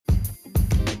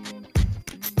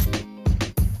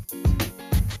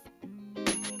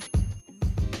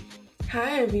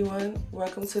Hi everyone,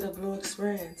 welcome to the Blue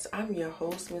Experience. I'm your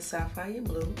host, Miss Sapphire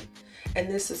Blue, and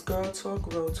this is Girl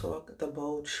Talk, Real Talk, the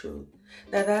bold truth.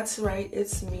 Now that's right,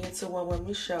 it's me, it's a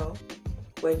one-woman show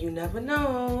where you never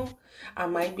know. I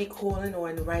might be calling or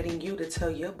inviting you to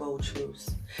tell your bold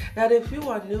truths. Now if you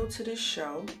are new to this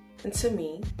show, and to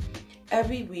me,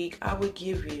 every week I will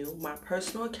give you my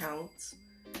personal accounts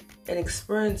and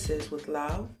experiences with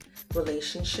love,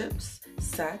 relationships,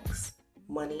 sex,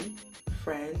 money,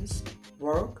 friends,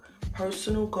 work,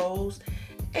 personal goals,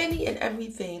 any and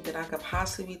everything that I could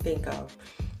possibly think of,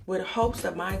 with hopes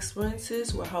that my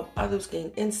experiences will help others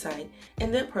gain insight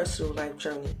in their personal life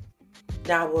journey.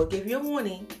 Now, I will give you a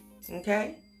warning,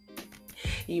 okay?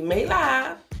 You may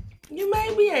laugh, you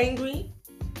may be angry,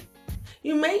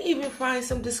 you may even find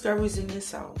some discoveries in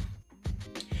yourself.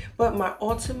 But my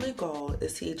ultimate goal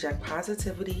is to inject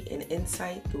positivity and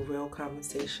insight through real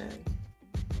conversation.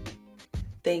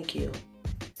 Thank you,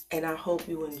 and I hope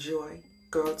you enjoy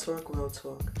Girl Talk, Real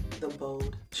Talk, the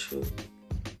bold truth.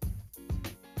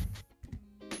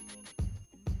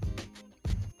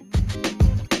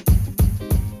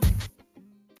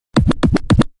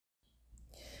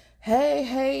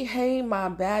 Hey, my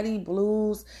baddie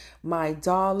blues, my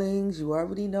darlings. You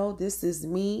already know this is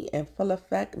me in full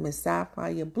effect, Miss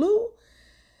Sapphire Blue.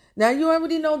 Now, you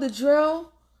already know the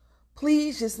drill.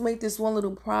 Please just make this one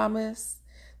little promise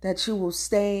that you will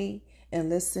stay and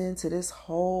listen to this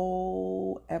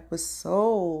whole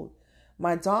episode.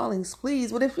 My darlings,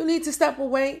 please. But if you need to step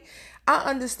away, I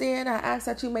understand. I ask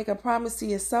that you make a promise to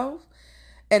yourself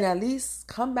and at least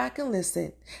come back and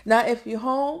listen. Now, if you're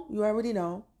home, you already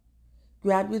know.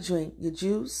 Grab your drink, your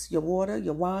juice, your water,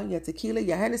 your wine, your tequila,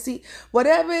 your Hennessy,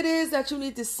 whatever it is that you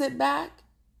need to sit back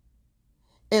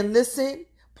and listen.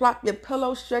 Plop your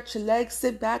pillow, stretch your legs,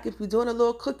 sit back. If you're doing a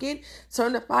little cooking,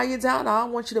 turn the fire down. I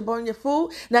don't want you to burn your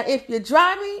food. Now, if you're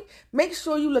driving, make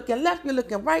sure you're looking left, you're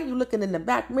looking right, you're looking in the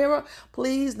back mirror.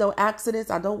 Please, no accidents.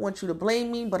 I don't want you to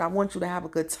blame me, but I want you to have a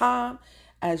good time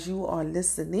as you are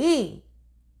listening.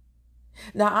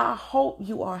 Now, I hope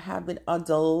you are having a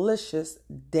delicious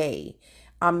day.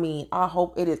 I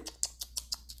hope it is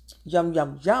yum,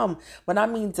 yum, yum. When I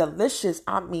mean delicious,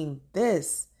 I mean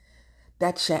this.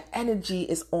 That your energy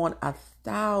is on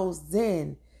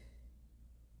 1,000.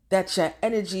 That your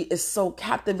energy is so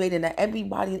captivating that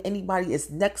everybody and anybody is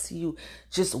next to you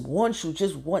just wants you,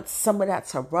 just want some of that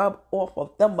to rub off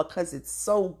of them because it's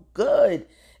so good.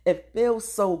 It feels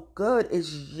so good.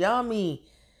 It's yummy.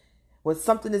 When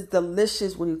something is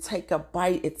delicious, when you take a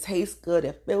bite, it tastes good.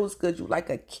 It feels good. You like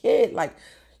a kid, like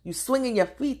you swinging your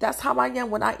feet. That's how I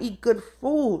am when I eat good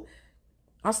food.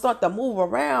 I start to move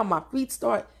around. My feet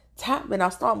start tapping. I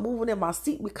start moving in my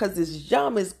seat because it's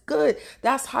yum. It's good.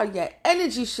 That's how your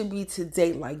energy should be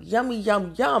today. Like yummy,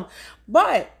 yum, yum.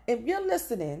 But if you're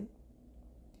listening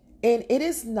and it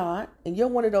is not, and you're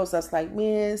one of those that's like,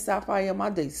 man, Sapphire, my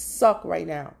day suck right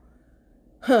now.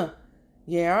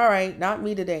 Yeah, all right. Not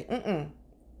me today.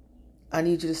 I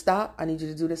need you to stop. I need you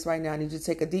to do this right now. I need you to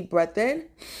take a deep breath in.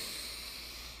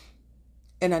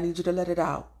 And I need you to let it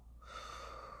out.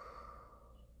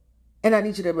 And I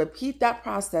need you to repeat that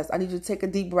process. I need you to take a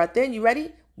deep breath in. You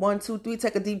ready? 1, 2, 3.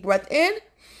 Take a deep breath in.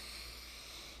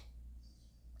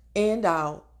 And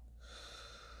out.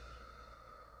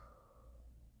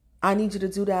 I need you to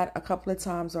do that a couple of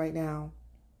times right now.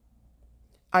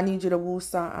 I need you to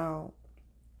woosah out.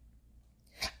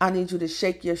 I need you to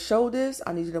shake your shoulders.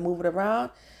 I need you to move it around.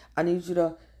 I need you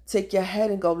to take your head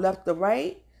and go left to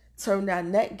right. Turn that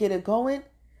neck, get it going.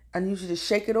 I need you to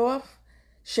shake it off.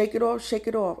 Shake it off, shake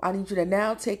it off. I need you to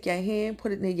now take your hand,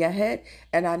 put it in your head,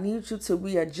 and I need you to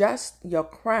readjust your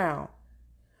crown.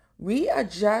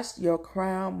 Readjust your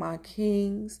crown, my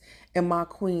kings and my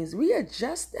queens.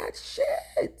 Readjust that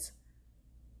shit.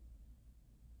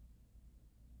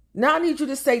 Now I need you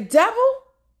to say, devil,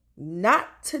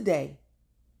 not today.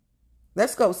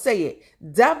 Let's go. Say it.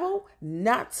 Devil,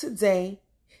 not today.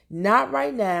 Not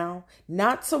right now.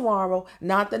 Not tomorrow.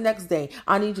 Not the next day.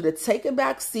 I need you to take a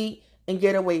back seat and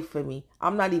get away from me.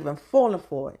 I'm not even falling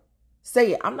for it.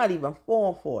 Say it. I'm not even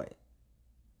falling for it.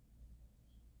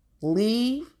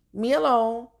 Leave me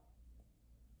alone.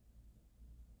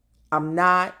 I'm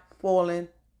not falling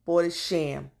for the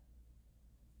sham.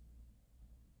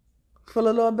 Feel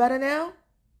a little better now?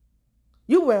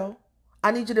 You will. I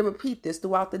need you to repeat this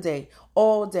throughout the day,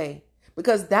 all day,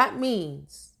 because that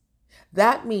means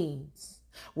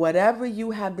whatever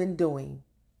you have been doing,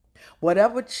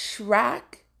 whatever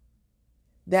track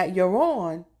that you're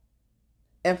on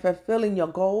and fulfilling your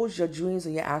goals, your dreams,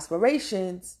 and your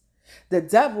aspirations, The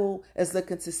devil is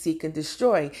looking to seek and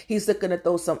destroy. He's looking to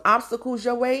throw some obstacles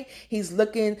your way. He's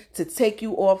looking to take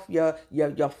you off your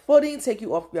footing, take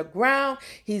you off your ground.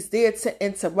 He's there to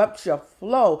interrupt your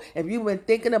flow. If you've been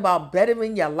thinking about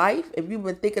bettering your life, if you've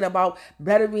been thinking about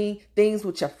bettering things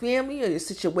with your family or your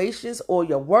situations or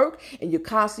your work, and you're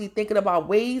constantly thinking about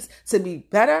ways to be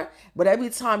better, but every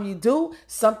time you do,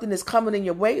 something is coming in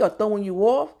your way or throwing you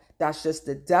off, that's just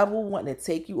the devil wanting to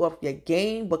take you off your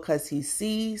game, because he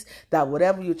sees that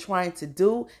whatever you're trying to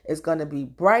do is going to be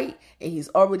bright, and he's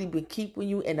already been keeping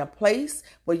you in a place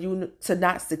for you to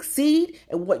not succeed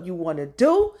in what you want to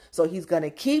do. So he's going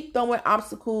to keep throwing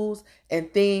obstacles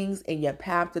and things in your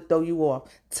path to throw you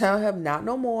off. Tell him not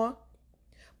no more,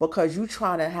 because you're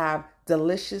trying to have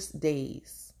delicious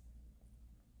days.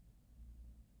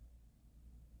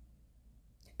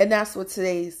 And that's what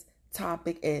today's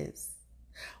topic is.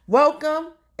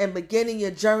 Welcome and beginning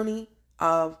your journey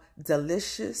of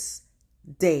delicious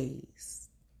days.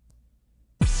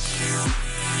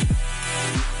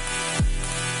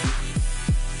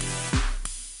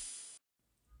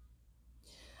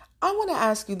 I want to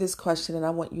ask you this question, and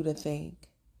I want you to think.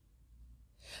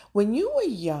 When you were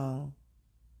young,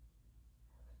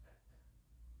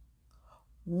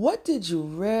 what did you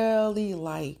really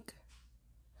like?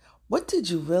 What did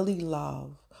you really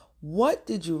love? What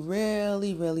did you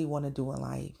really, really want to do in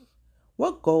life?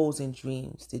 What goals and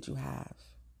dreams did you have?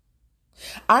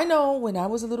 I know when I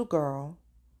was a little girl,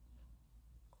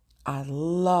 I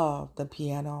loved the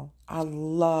piano. I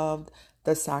loved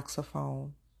the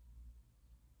saxophone.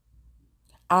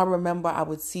 I remember I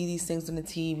would see these things on the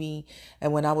TV,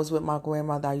 and when I was with my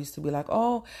grandmother, I used to be like,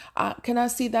 oh, can I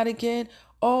see that again?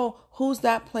 Oh, who's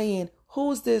that playing?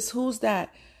 Who's this? Who's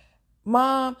that?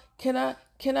 Mom, can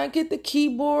I get the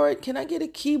keyboard? Can I get a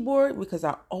keyboard? Because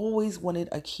I always wanted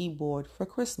a keyboard for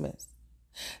Christmas.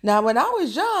 Now, when I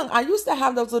was young, I used to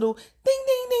have those little ding,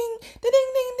 ding, ding, ding,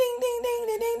 ding, ding, ding, ding,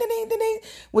 ding, ding, ding, ding, ding,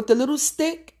 with the little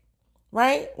stick,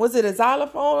 right? Was it a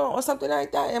xylophone or something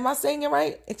like that? Am I saying it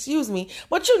right? Excuse me.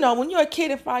 But you know, when you're a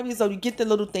kid at 5 years old, you get the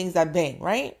little things that bang,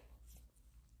 right?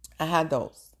 I had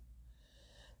those.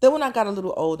 Then when I got a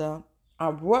little older, I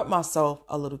brought myself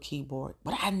a little keyboard,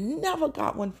 but I never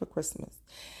got one for Christmas.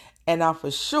 And I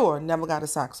for sure never got a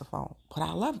saxophone, but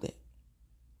I loved it.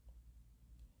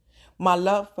 My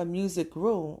love for music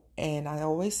grew, and I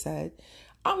always said,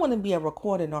 I want to be a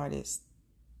recording artist.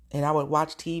 And I would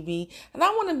watch TV, and I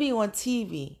want to be on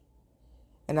TV.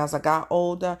 And as I got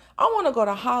older, I want to go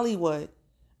to Hollywood.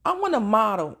 I want to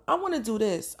model. I want to do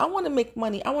this. I want to make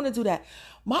money. I want to do that.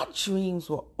 My dreams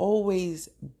were always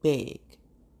big.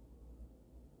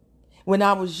 When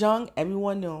I was young,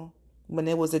 everyone knew. When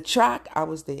there was a track, I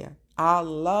was there. I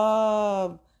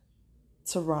love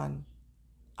to run.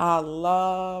 I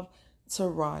love to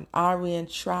run. I ran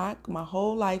track my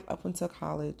whole life up until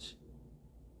college.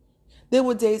 There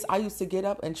were days I used to get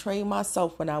up and train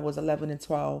myself when I was 11 and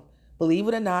 12. Believe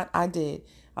it or not, I did.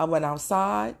 I went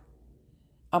outside.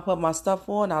 I put my stuff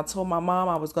on. I told my mom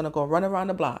I was going to go run around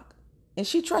the block. And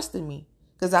she trusted me.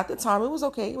 Because at the time, it was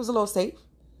okay. It was a little safe.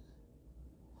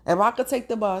 If I could take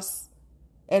the bus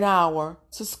an hour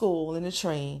to school in the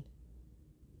train,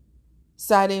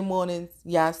 Saturday mornings,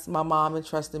 yes, my mom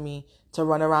entrusted me to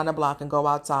run around the block and go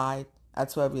outside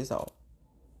at 12 years old.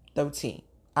 13.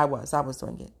 I was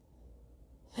doing it.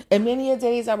 And many a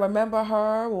days I remember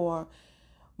her or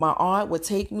my aunt would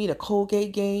take me to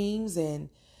Colgate games and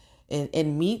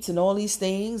meets and all these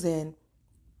things. And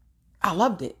I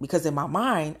loved it because in my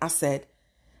mind, I said,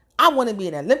 I want to be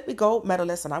an Olympic gold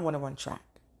medalist and I want to run track.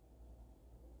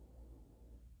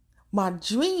 My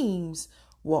dreams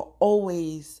were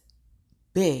always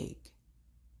big.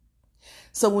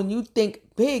 So when you think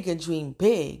big and dream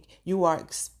big, you are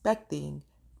expecting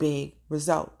big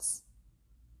results.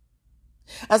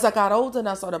 As I got older and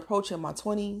I started approaching my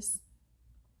 20s,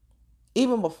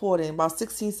 even before then, about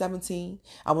 16, 17,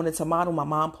 I wanted to model. My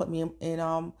mom put me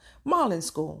in modeling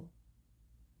school.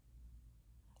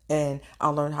 And I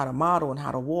learned how to model and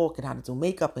how to walk and how to do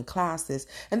makeup in classes.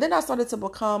 And then I started to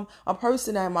become a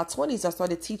person that in my 20s, I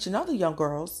started teaching other young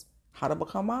girls how to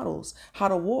become models, how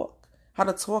to walk, how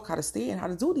to talk, how to stand, how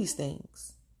to do these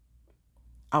things.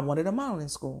 I wanted a modeling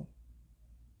school.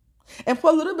 And for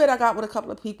a little bit, I got with a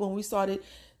couple of people and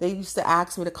they used to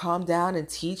ask me to calm down and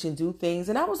teach and do things.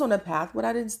 And I was on a path, but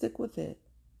I didn't stick with it.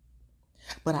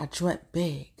 But I dreamt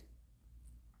big.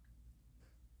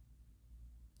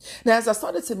 Now, as I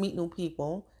started to meet new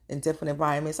people in different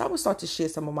environments, I would start to share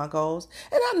some of my goals.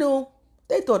 And I knew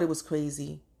they thought it was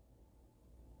crazy.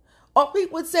 Or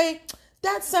people would say,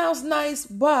 that sounds nice,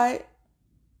 but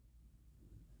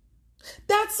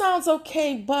that sounds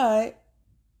okay, but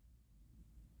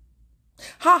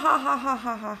Ha ha ha ha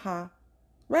ha ha ha.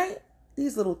 Right?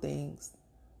 These little things.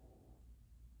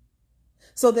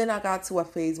 So then I got to a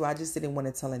phase where I just didn't want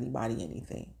to tell anybody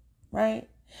anything. Right?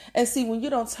 And see, when you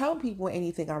don't tell people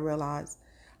anything, I realize,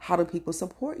 how do people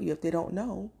support you if they don't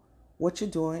know what you're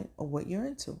doing or what you're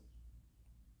into?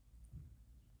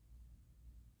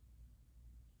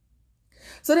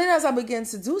 So then as I began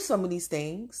to do some of these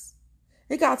things,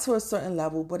 it got to a certain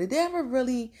level, but it never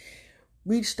really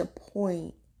reached a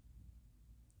point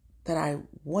that I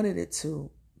wanted it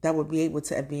to, that would be able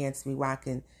to advance me, where I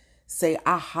can say,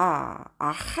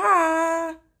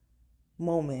 aha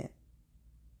moment,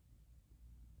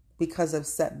 because of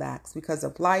setbacks, because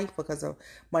of life, because of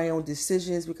my own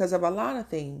decisions, because of a lot of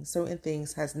things. Certain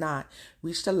things has not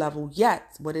reached a level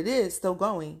yet, but it is still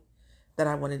going, that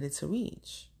I wanted it to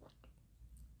reach.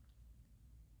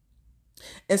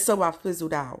 And so I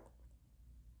fizzled out.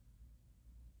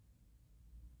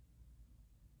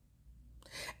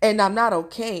 And I'm not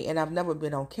okay, and I've never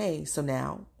been okay. So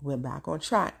now we're back on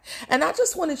track. And I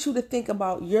just wanted you to think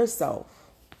about yourself.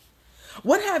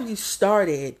 What have you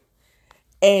started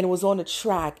and was on the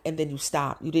track and then you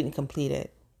stopped? You didn't complete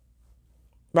it.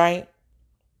 Right?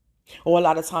 Or a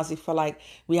lot of times we feel like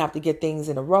we have to get things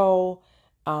in a row.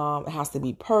 It has to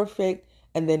be perfect.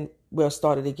 And then we'll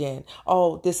start it again.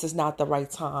 Oh, this is not the right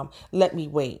time. Let me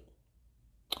wait.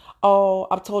 Oh,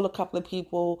 I've told a couple of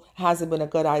people, hasn't been a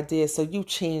good idea, so you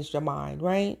changed your mind,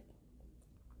 right?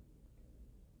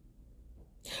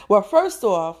 Well, first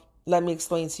off, let me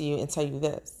explain to you and tell you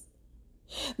this.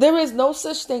 There is no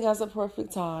such thing as a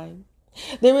perfect time.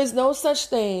 There is no such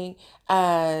thing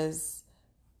as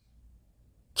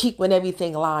keeping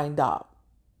everything lined up.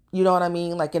 You know what I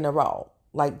mean? Like in a row.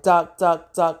 Like duck,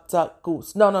 duck, duck, duck,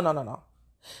 goose. No.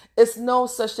 It's no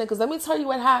such thing. Because let me tell you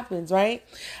what happens, right?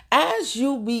 As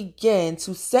you begin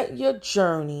to set your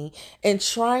journey and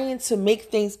trying to make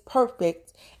things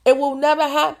perfect, it will never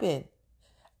happen.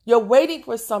 You're waiting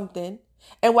for something.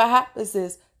 And what happens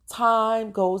is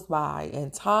time goes by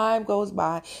and time goes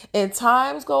by and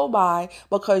times go by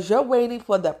because you're waiting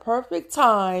for the perfect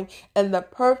time and the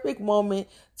perfect moment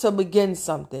to begin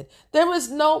something. There is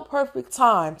no perfect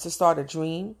time to start a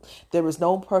dream. There is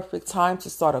no perfect time to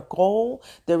start a goal.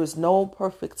 There is no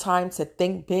perfect time to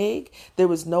think big.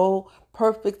 There is no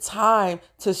perfect time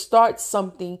to start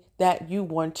something that you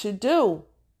want to do.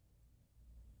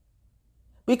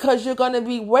 Because you're going to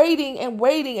be waiting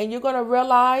and you're going to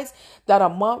realize that a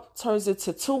month turns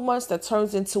into 2 months, that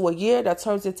turns into a year, that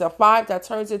turns into 5, that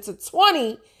turns into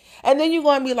 20. And then you're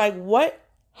going to be like, what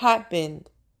happened?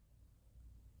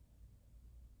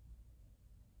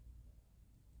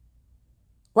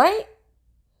 Right?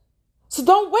 So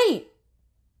don't wait.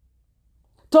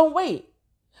 Don't wait.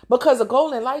 Because the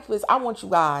goal in life is I want you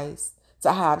guys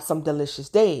to have some delicious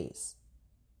days.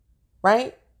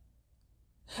 Right?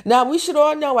 Now, we should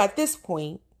all know at this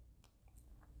point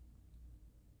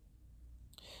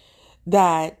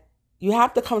that you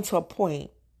have to come to a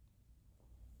point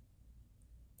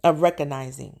of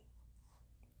recognizing.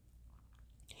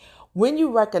 When you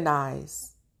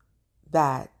recognize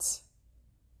that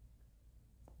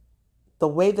the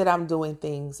way that I'm doing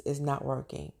things is not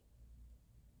working,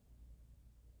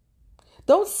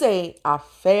 don't say I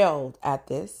failed at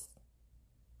this.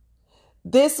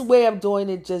 This way of doing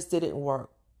it just didn't work.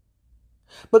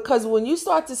 Because when you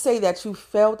start to say that you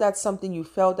failed at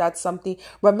something,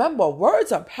 remember,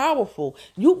 words are powerful.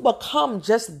 You become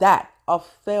just that, a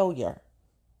failure.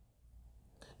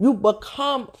 You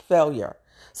become failure.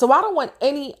 So I don't want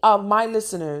any of my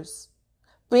listeners,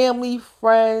 family,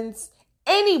 friends,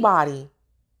 anybody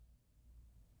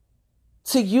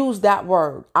to use that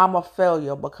word. I'm a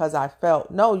failure because I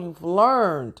failed. No, you've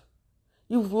learned.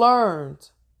 You've learned.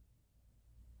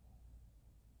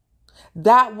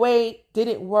 That way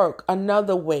didn't work.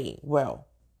 Another way will.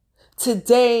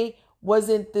 Today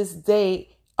wasn't this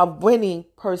day of winning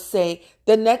per se.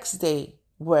 The next day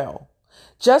will.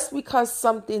 Just because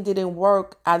something didn't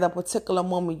work at a particular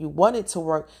moment you want it to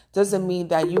work doesn't mean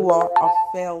that you are a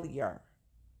failure.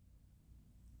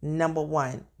 Number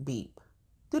 1, beep.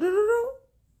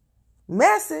 Do-do-do-do.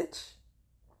 Message.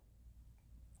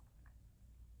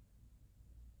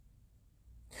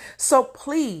 So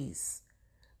please,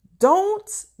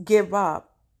 don't give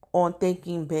up on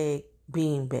thinking big,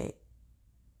 being big.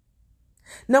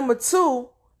 Number 2,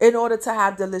 in order to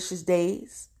have delicious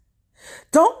days,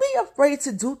 don't be afraid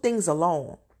to do things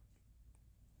alone.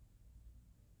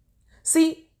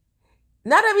 See,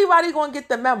 not everybody going to get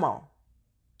the memo.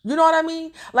 You know what I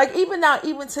mean? Like even now,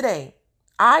 even today,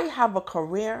 I have a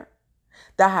career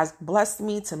that has blessed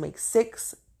me to make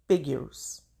 6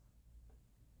 figures.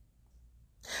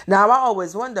 Now, I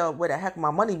always wonder where the heck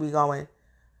my money be going,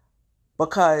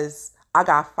 because I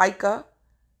got FICA.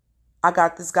 I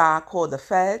got this guy called the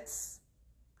Feds.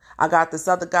 I got this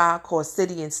other guy called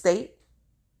City and State.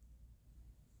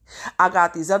 I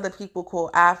got these other people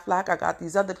called Aflac. I got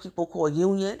these other people called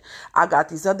Union. I got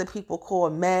these other people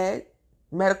called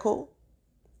Medical.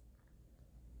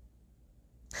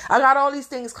 I got all these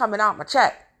things coming out my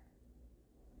check.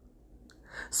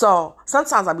 So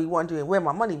sometimes I be wondering where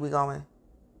my money be going.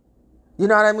 You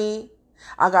know what I mean?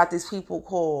 I got these people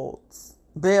called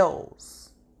bills.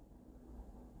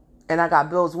 And I got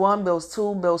bills 1, bills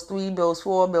 2, bills 3, bills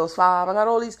 4, bills 5. I got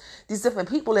all these different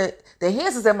people that their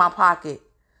hands is in my pocket.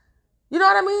 You know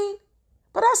what I mean?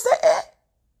 But I said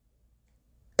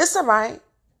it's all right.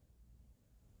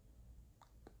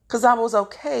 Because I was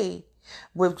okay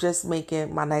with just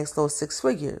making my nice little 6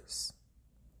 figures.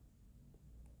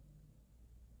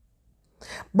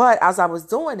 But as I was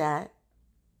doing that,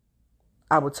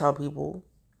 I would tell people,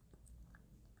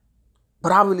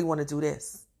 but I really want to do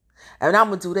this. And I'm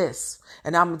going to do this.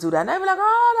 And I'm going to do that. And they be like,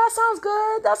 oh, that sounds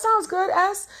good. That sounds good,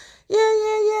 S. Yeah,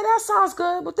 that sounds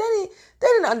good. But they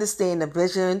didn't understand the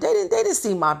vision. They didn't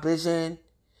see my vision.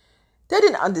 They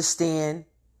didn't understand.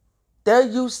 They're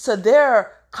used to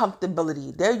their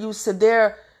comfortability. They're used to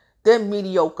their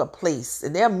mediocre place.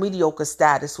 And their mediocre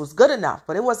status was good enough.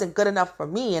 But it wasn't good enough for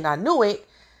me. And I knew it.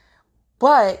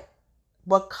 But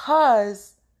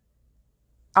because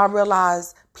I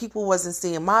realized people wasn't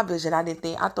seeing my vision, I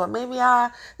thought maybe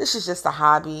this is just a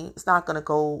hobby. It's not going to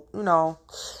go,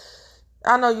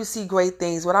 I know you see great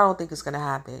things, but I don't think it's going to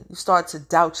happen. You start to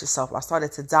doubt yourself. I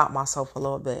started to doubt myself a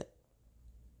little bit.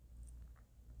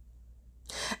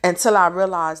 Until I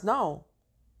realized, no,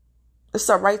 it's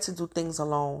a right to do things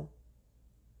alone.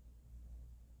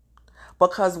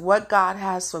 Because what God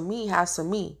has for me has for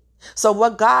me. So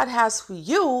what God has for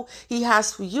you, he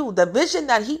has for you. The vision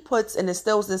that he puts and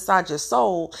instills inside your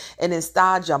soul and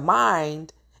inside your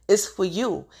mind is for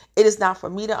you. It is not for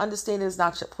me to understand. It is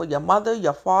not for your mother,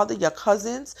 your father, your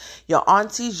cousins, your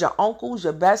aunties, your uncles,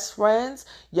 your best friends,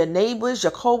 your neighbors,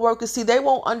 your co-workers. See, they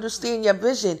won't understand your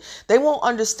vision. They won't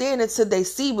understand until they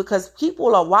see, because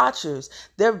people are watchers.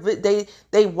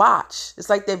 They watch. It's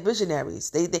like they're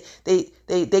visionaries.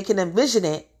 They can envision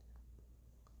it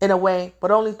in a way,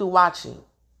 but only through watching.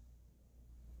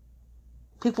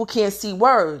 People can't see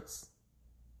words.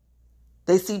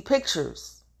 They see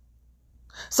pictures.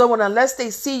 So unless they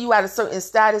see you at a certain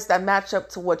status that match up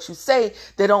to what you say,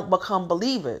 they don't become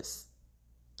believers.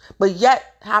 But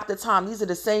yet, half the time, these are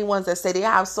the same ones that say they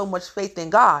have so much faith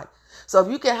in God. So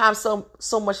if you can have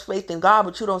so much faith in God,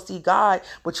 but you don't see God,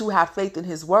 but you have faith in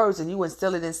his words and you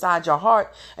instill it inside your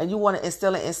heart and you want to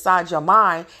instill it inside your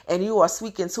mind, and you are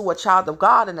speaking to a child of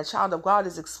God and the child of God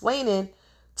is explaining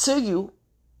to you,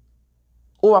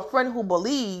 or a friend who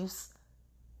believes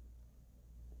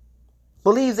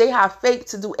they have faith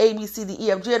to do A, B, C, D,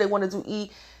 E, F, G, they want to do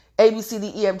A, B, C,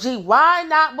 D, E, F, G. Why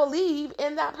not believe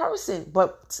in that person?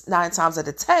 But 9 times out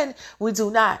of 10, we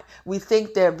do not. We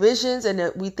think their visions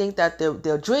and we think that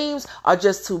their dreams are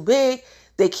just too big.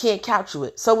 They can't capture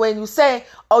it. So when you say,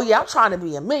 oh yeah, I'm trying to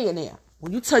be a millionaire.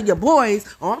 When you tell your boys,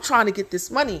 oh, I'm trying to get this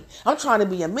money. I'm trying to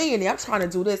be a millionaire. I'm trying to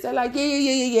do this. They're like,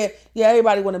 yeah.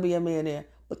 Everybody want to be a millionaire.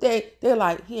 But they're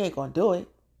like, he ain't going to do it.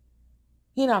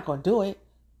 He not going to do it.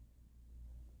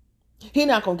 He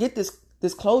not going to get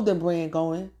this clothing brand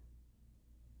going.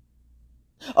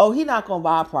 Oh, he not gonna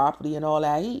buy property and all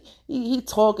that. He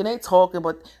talking, they talking,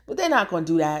 but they're not gonna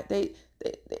do that. They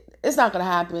it's not gonna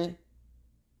happen.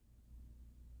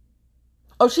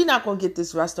 Oh, she's not gonna get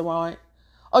this restaurant.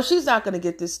 Oh, she's not gonna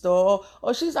get this store.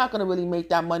 Oh, she's not gonna really make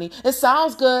that money. It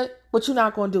sounds good, but you're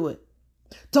not gonna do it.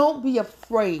 Don't be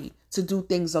afraid to do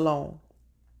things alone.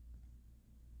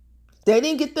 They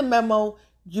didn't get the memo.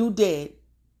 You did.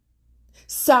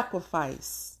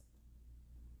 Sacrifice.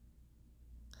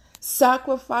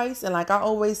 Sacrifice, and like I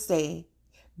always say,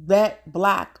 bet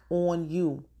black on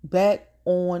you. Bet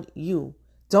on you.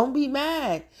 Don't be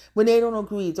mad when they don't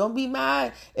agree. Don't be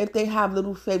mad if they have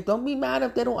little faith. Don't be mad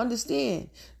if they don't understand.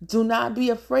 Do not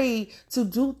be afraid to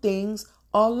do things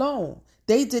alone.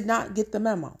 They did not get the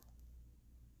memo.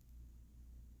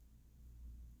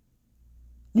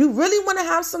 You really want to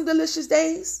have some delicious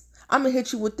days? I'm going to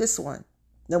hit you with this one.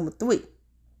 Number 3.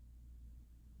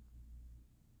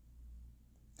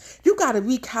 You got to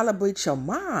recalibrate your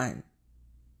mind.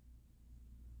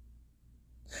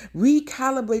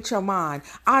 Recalibrate your mind.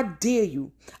 I dare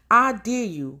you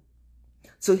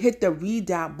to hit the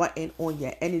readout button on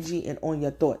your energy and on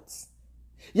your thoughts.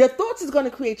 Your thoughts is going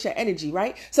to create your energy,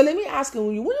 right? So let me ask you,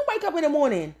 when you wake up in the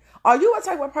morning, are you a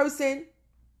type of person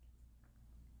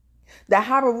that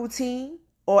have a routine,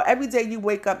 or every day you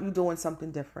wake up, you're doing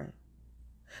something different?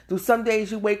 Do some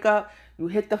days you wake up, you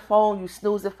hit the phone, you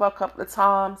snooze it for a couple of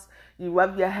times, you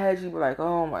rub your head, you be like,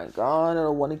 oh my God, I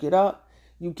don't want to get up.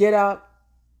 You get up,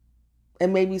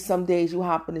 and maybe some days you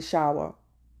hop in the shower,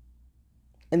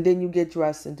 and then you get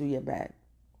dressed and do your bed.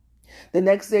 The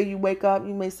next day you wake up,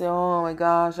 you may say, oh my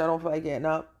gosh, I don't feel like getting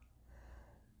up.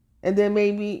 And then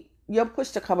maybe you'll push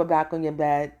the cover back on your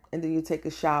bed, and then you take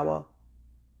a shower,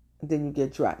 and then you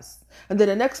get dressed. And then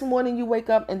the next morning you wake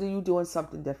up, and then you're doing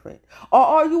something different. Or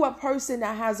are you a person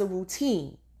that has a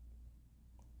routine?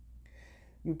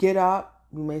 You get up,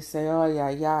 you may say, oh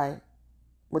yeah.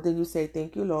 But then you say,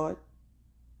 thank you, Lord.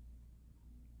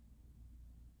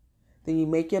 Then you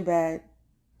make your bed.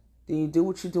 Then you do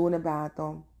what you do in the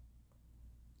bathroom.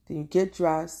 Then you get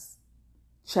dressed,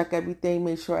 check everything,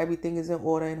 make sure everything is in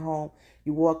order at home.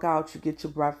 You walk out, you get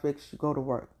your breakfast, you go to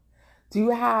work. Do you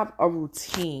have a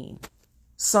routine?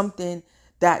 Something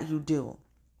that you do?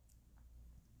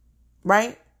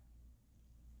 Right?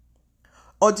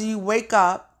 Or do you wake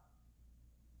up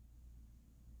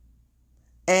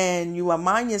and you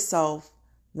remind yourself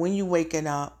when you're waking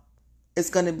up, it's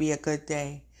going to be a good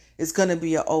day. It's going to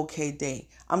be an okay day.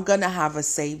 I'm going to have a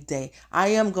safe day. I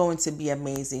am going to be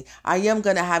amazing. I am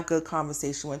going to have good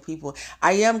conversation with people.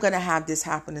 I am going to have this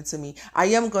happening to me. I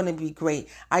am going to be great.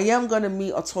 I am going to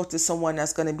meet or talk to someone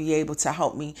that's going to be able to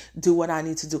help me do what I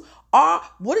need to do. Or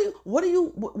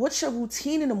what's your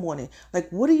routine in the morning? Like,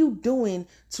 what are you doing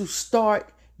to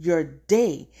start your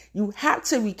day? You have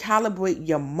to recalibrate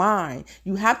your mind.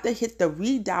 You have to hit the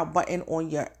redial button on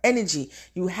your energy.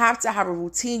 You have to have a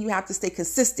routine. You have to stay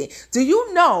consistent. Do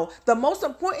you know the most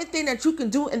important thing that you can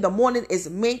do in the morning is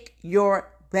make your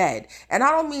bed? And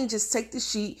I don't mean just take the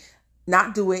sheet,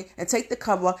 not do it, and take the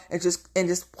cover and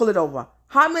just pull it over.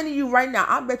 How many of you right now,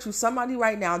 I bet you somebody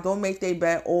right now don't make their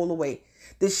bed all the way.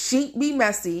 The sheet be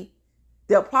messy.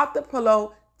 They'll pop the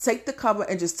pillow, take the cover,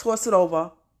 and just toss it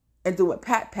over and do it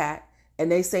pat,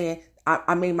 and they saying,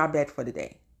 I made my bed for the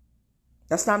day.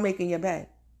 That's not making your bed.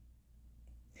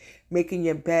 Making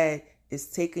your bed is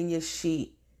taking your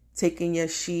sheet,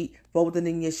 folding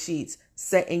in your sheets,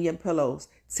 setting your pillows,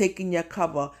 taking your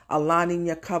cover, aligning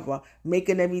your cover,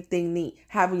 making everything neat,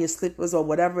 having your slippers or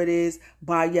whatever it is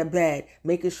by your bed,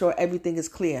 making sure everything is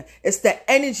clear. It's the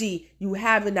energy you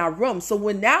have in that room. So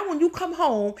when you come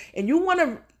home and you want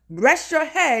to rest your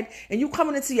head and you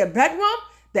coming into your bedroom,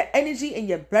 the energy in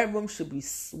your bedroom should be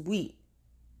sweet,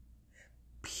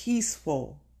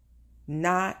 peaceful,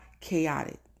 not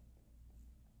chaotic.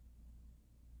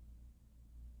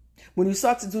 When you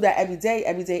start to do that every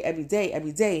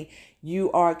day,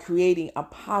 you are creating a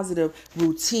positive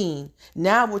routine.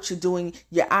 Now what you're doing,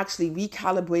 you're actually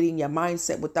recalibrating your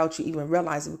mindset without you even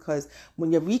realizing, because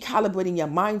when you're recalibrating your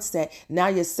mindset, now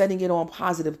you're setting it on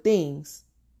positive things.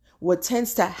 What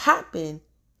tends to happen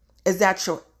is that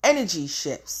your energy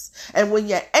shifts. And when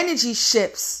your energy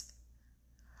shifts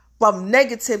from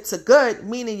negative to good,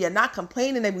 meaning you're not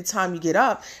complaining every time you get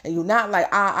up, and you're not like,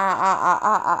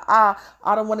 I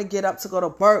don't want to get up to go to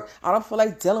work. I don't feel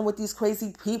like dealing with these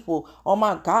crazy people. Oh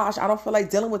my gosh, I don't feel like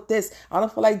dealing with this. I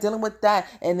don't feel like dealing with that.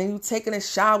 And then you taking a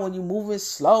shower, when you moving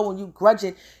slow, when you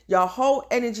grudging, your whole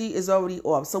energy is already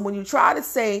off. So when you try to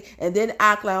say and then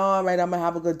act like, all right, I'm gonna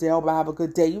have a good day, I'm gonna have a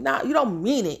good day, you don't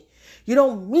mean it. You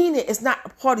don't mean it. It's not a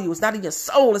part of you. It's not in your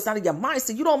soul. It's not in your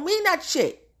mindset. You don't mean that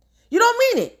shit. You don't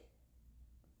mean it.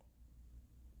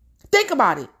 Think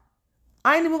about it.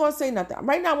 I ain't even going to say nothing.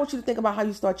 Right now, I want you to think about how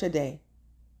you start your day.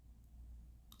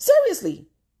 Seriously.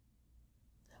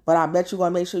 But I bet you're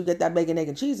going to make sure you get that bacon, egg,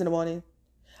 and cheese in the morning.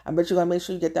 I bet you're going to make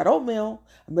sure you get that oatmeal.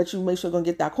 I bet you make sure you're going to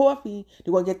get that coffee.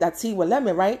 You're going to get that tea with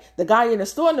lemon, right? The guy in the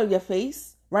store knows your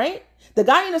face, right? The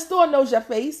guy in the store knows your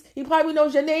face. He probably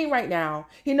knows your name right now.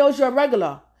 He knows you're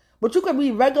regular. But you can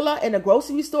be regular in a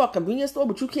grocery store, a convenience store,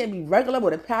 but you can't be regular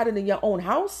with a pattern in your own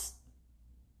house.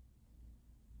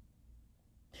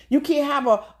 You can't have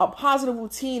a positive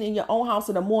routine in your own house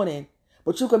in the morning,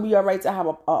 but you can be all right to have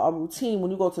a routine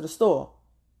when you go to the store.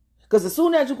 Because as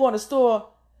soon as you go in the store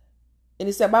and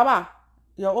he said, Baba,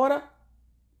 your order?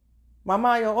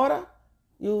 Mama, your order?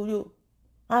 You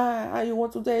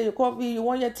want today, your coffee, you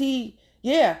want your tea?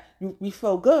 Yeah, you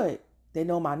feel good. They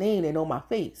know my name, they know my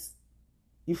face.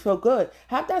 You feel good.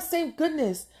 Have that same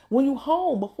goodness when you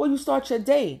home before you start your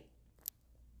day.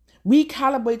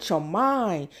 Recalibrate your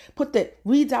mind. Put the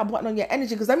redial button on your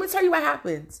energy. Because let me tell you what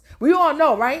happens. We all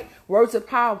know, right? Words are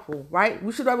powerful, right?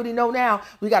 We should already know now.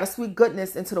 We got to speak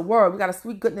goodness into the world. We got to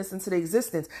speak goodness into the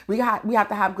existence. We have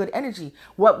to have good energy.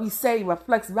 What we say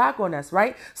reflects back on us,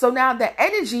 right? So now the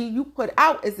energy you put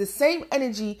out is the same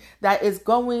energy that is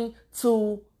going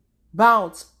to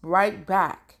bounce right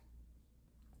back.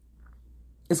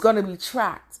 It's going to be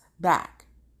tracked back.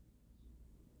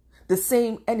 The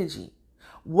same energy.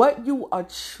 What you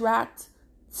attract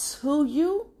to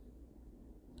you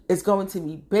is going to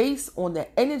be based on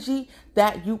the energy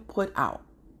that you put out.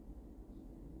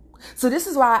 So this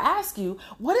is why I ask you,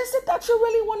 what is it that you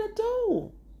really want to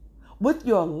do with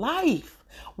your life?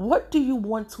 What do you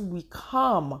want to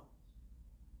become?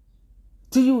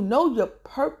 Do you know your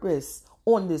purpose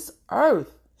on this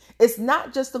earth? It's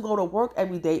not just to go to work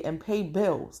every day and pay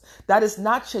bills. That is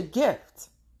not your gift.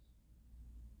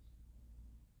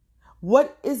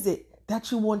 What is it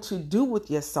that you want to do with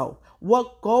yourself?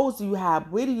 What goals do you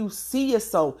have? Where do you see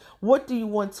yourself? What do you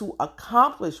want to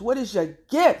accomplish? What is your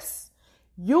gifts?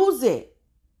 Use it.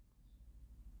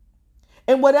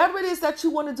 And whatever it is that you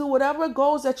want to do, whatever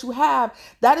goals that you have,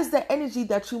 that is the energy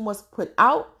that you must put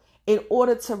out in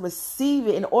order to receive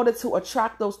it, in order to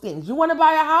attract those things. You want to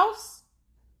buy a house?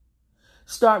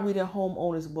 Start reading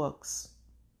homeowners books.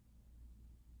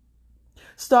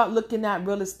 Start looking at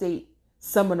real estate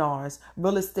seminars,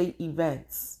 real estate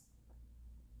events.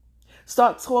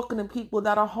 Start talking to people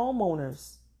that are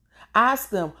homeowners. Ask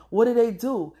them, what do they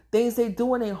do? Things they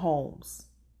do in their homes.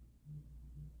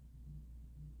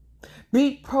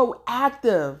 Be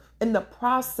proactive in the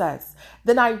process.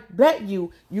 Then I bet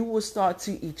you will start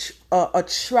to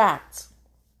attract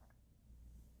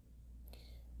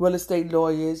real estate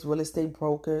lawyers, real estate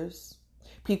brokers,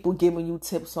 people giving you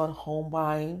tips on home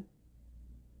buying.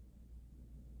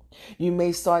 You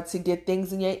may start to get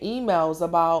things in your emails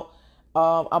about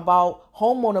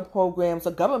homeowner programs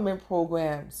or government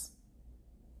programs.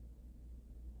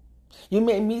 You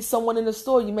may meet someone in the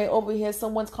store. You may overhear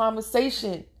someone's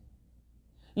conversation.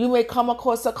 You may come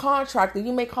across a contractor.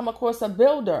 You may come across a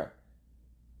builder.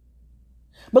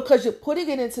 Because you're putting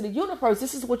it into the universe.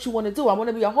 This is what you want to do. I want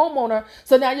to be a homeowner.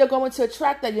 So now you're going to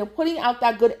attract that. You're putting out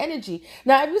that good energy.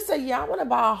 Now, if you say, yeah, I want to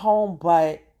buy a home,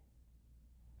 but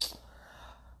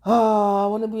I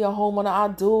want to be a homeowner. I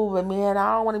do, but man,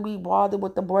 I don't want to be bothered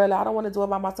with the boiler. I don't want to do it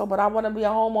by myself, but I want to be a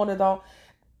homeowner though.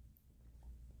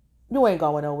 You ain't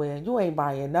going nowhere. You ain't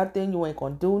buying nothing. You ain't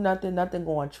going to do nothing. Nothing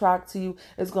going to attract to you.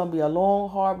 It's going to be a long,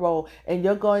 hard road. And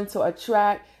you're going to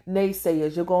attract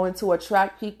naysayers. You're going to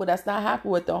attract people that's not happy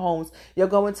with their homes. You're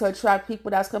going to attract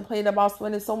people that's complaining about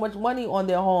spending so much money on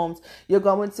their homes. You're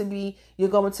going to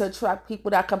attract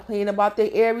people that complain about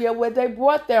the area where they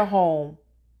bought their home.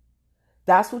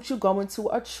 That's what you're going to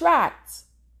attract.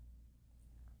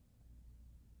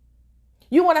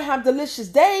 You want to have delicious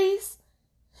days?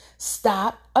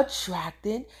 Stop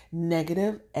attracting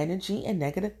negative energy and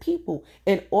negative people.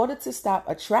 In order to stop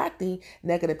attracting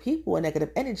negative people and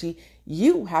negative energy,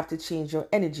 you have to change your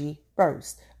energy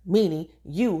first, meaning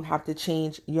you have to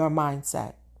change your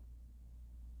mindset.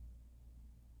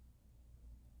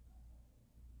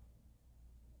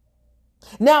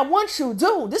 Now, once you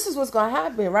do, this is what's going to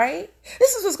happen, right?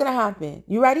 This is what's going to happen.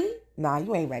 You ready? Nah,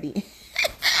 you ain't ready.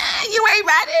 You ain't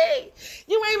ready.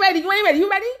 You ain't ready. You ain't ready. You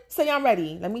ready? Say I'm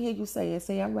ready. Let me hear you say it.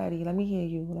 Say I'm ready. Let me hear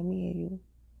you. Let me hear you.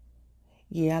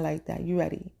 Yeah, I like that. You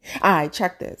ready? All right,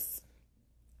 check this.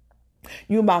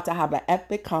 You about to have an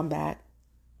epic comeback.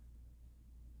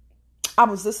 I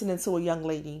was listening to a young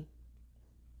lady.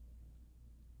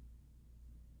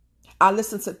 I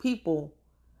listen to people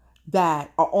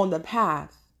that are on the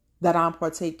path that I'm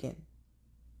partaking.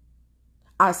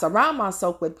 I surround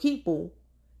myself with people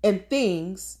and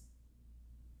things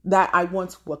that I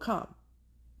want to become.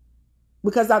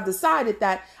 Because I've decided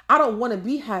that I don't want to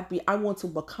be happy. I want to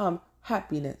become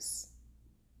happiness.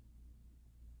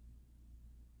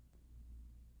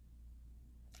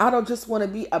 I don't just want to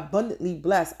be abundantly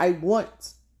blessed. I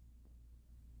want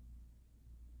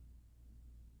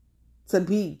to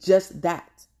be just that.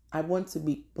 I want to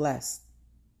be blessed.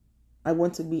 I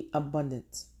want to be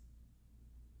abundant.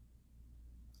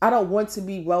 I don't want to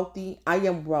be wealthy. I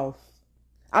am wealth.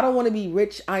 I don't want to be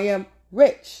rich. I am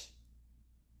rich.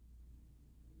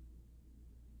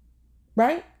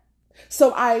 Right?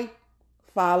 So I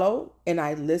follow and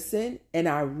I listen and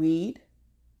I read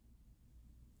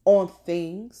on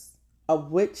things of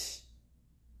which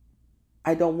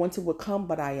I don't want to become,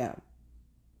 but I am.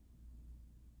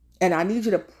 And I need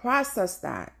you to process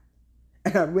that.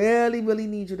 And I really, really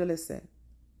need you to listen.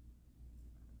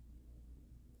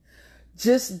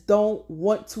 Just don't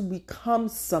want to become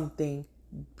something.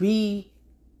 Be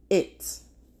it.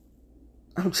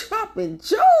 I'm dropping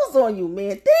jewels on you,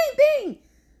 man. Ding, ding.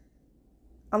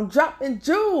 I'm dropping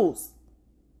jewels.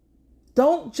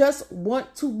 Don't just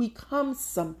want to become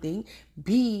something.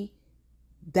 Be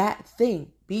that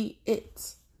thing. Be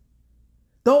it.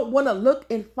 Don't want to look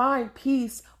and find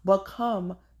peace.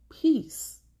 Become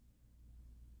peace.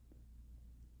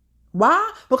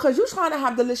 Why? Because you're trying to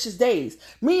have delicious days.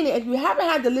 Meaning, if you haven't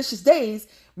had delicious days,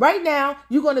 right now,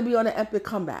 you're going to be on an epic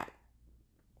comeback.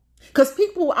 Because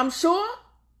people, I'm sure,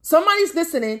 somebody's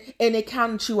listening and they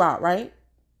counted you out, right?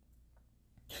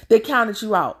 They counted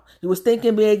you out. You was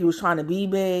thinking big. You was trying to be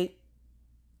big.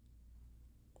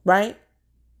 Right?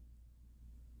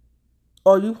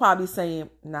 Or you probably saying,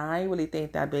 nah, I ain't really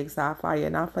think that big, Sapphire.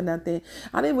 Not for nothing.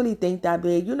 I didn't really think that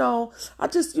big. I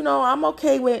just, I'm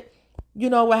okay with,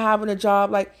 with having a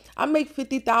job. Like, I make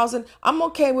 50,000. I'm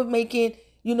okay with making,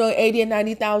 80 and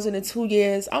 90,000 in 2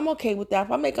 years. I'm okay with that.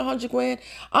 If I make 100 grand,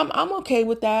 I'm okay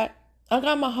with that. I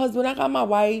got my husband. I got my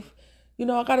wife.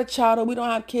 I got a child. We don't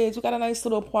have kids. We got a nice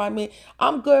little apartment.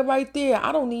 I'm good right there.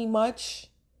 I don't need much.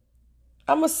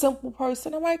 I'm a simple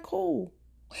person. All right, cool.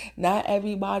 Not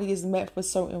everybody is meant for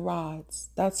certain rides.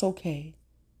 That's okay.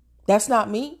 That's not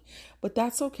me, but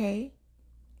that's okay.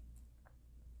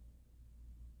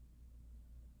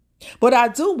 But I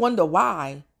do wonder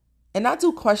why. And I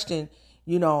do question,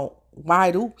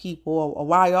 why do people or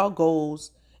why are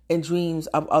goals and dreams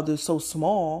of others so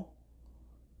small?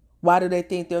 Why do they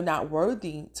think they're not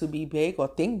worthy to be big or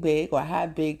think big or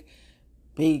have big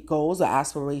goals or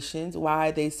aspirations? Why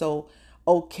are they so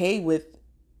okay with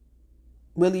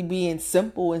really being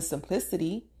simple and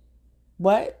simplicity?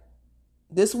 But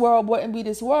this world wouldn't be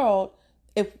this world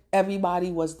if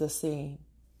everybody was the same.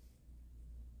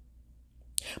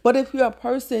 But if you're a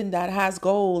person that has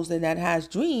goals and that has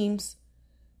dreams,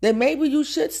 then maybe you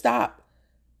should stop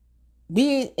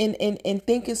being in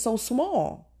thinking so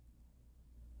small.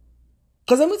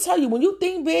 Because let me tell you, when you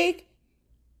think big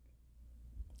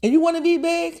and you want to be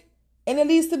big and it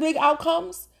leads to big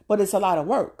outcomes, but it's a lot of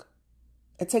work.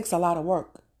 It takes a lot of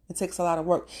work. It takes a lot of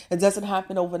work. It doesn't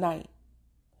happen overnight.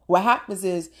 What happens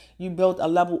is you build a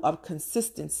level of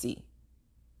consistency.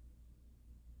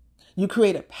 You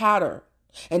create a pattern.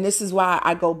 And this is why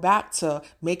I go back to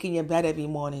making your bed every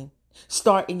morning.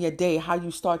 Starting your day, how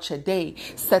you start your day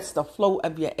sets the flow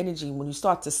of your energy. When you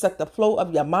start to set the flow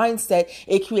of your mindset,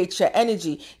 it creates your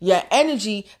energy. Your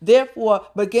energy, therefore,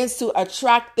 begins to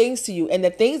attract things to you. And the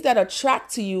things that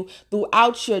attract to you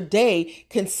throughout your day,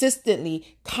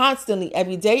 consistently, constantly,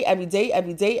 every day,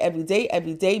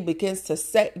 begins to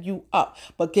set you up,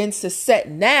 begins to set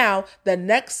now the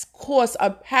next course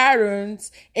of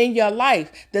patterns in your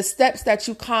life, the steps that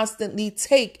you constantly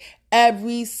take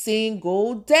every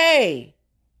single day.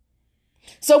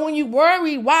 So when you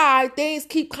worry why things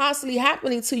keep constantly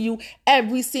happening to you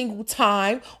every single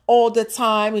time, all the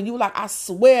time, and you like, I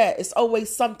swear it's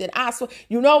always something. I swear.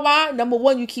 You know why? Number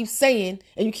one, you keep saying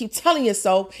and you keep telling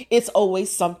yourself it's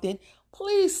always something.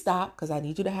 Please stop, because I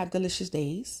need you to have delicious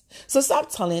days. So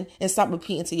stop telling and stop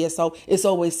repeating to yourself it's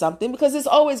always something, because it's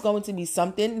always going to be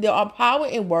something. There are power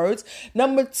in words.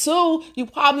 Number two, you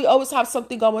probably always have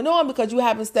something going on because you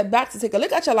haven't stepped back to take a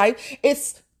look at your life.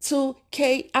 It's too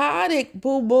chaotic,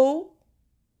 boo-boo.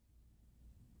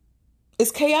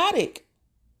 It's chaotic.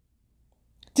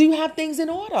 Do you have things in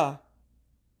order?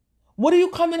 What are you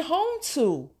coming home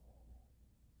to?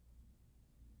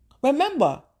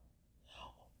 Remember,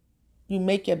 you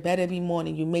make your bed every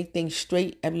morning. You make things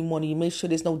straight every morning. You make sure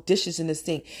there's no dishes in the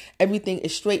sink. Everything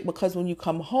is straight, because when you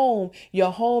come home,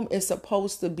 your home is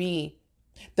supposed to be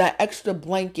that extra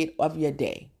blanket of your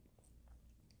day.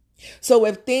 So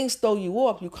if things throw you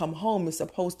off, you come home, it's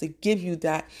supposed to give you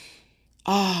that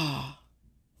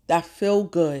feel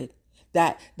good,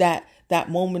 that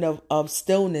moment of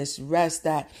stillness, rest,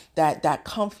 that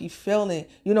comfy feeling.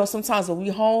 Sometimes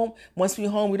when once we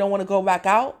home, we don't want to go back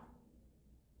out.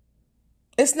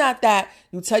 It's not that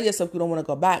you tell yourself you don't want to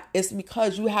go back. It's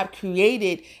because you have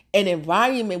created an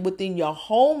environment within your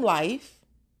home life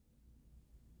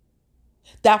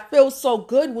that feels so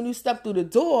good when you step through the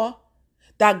door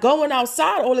that going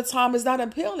outside all the time is not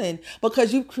appealing,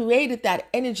 because you've created that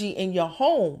energy in your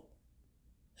home.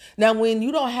 Now, when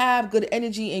you don't have good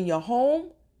energy in your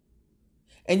home,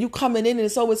 and you coming in and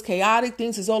it's always chaotic,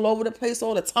 things is all over the place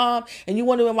all the time, and you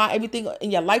wondering why everything in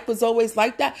your life was always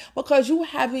like that, because you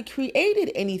haven't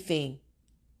created anything.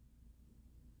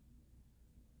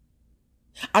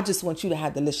 I just want you to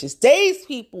have delicious days,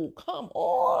 people. Come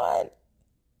on.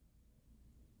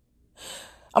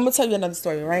 I'm going to tell you another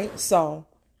story, right? So,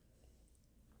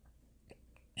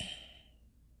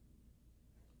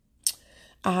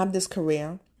 I have this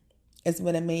career. It's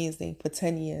been amazing for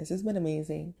 10 years. It's been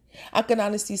amazing. I can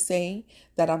honestly say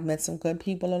that I've met some good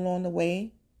people along the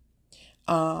way.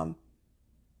 I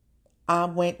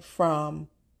went from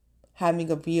having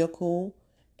a vehicle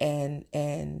and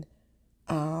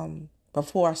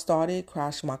before I started,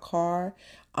 crashed my car.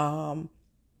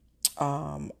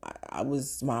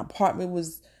 My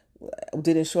apartment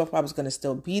didn't show if I was going to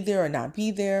still be there or not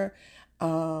be there.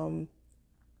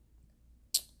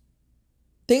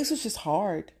 Things was just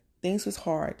hard. Things was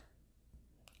hard.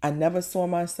 I never saw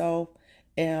myself,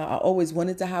 and I always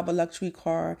wanted to have a luxury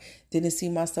car. Didn't see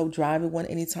myself driving one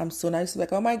anytime soon. I used to be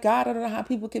like, oh my God, I don't know how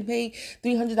people can pay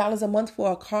 $300 a month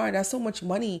for a car. That's so much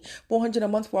money. $400 a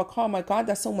month for a car. Oh my God,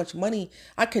 that's so much money.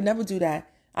 I could never do that.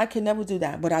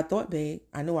 But I thought big.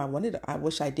 I knew I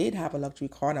wish I did have a luxury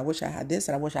car, and I wish I had this,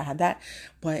 and I wish I had that.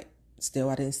 But still,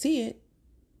 I didn't see it.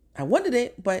 I wanted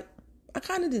it, but I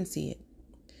kind of didn't see it.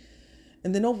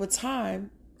 And then over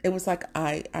time, it was like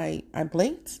I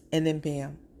blinked, and then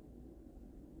bam.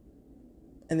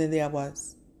 And then there I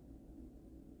was.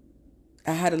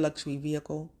 I had a luxury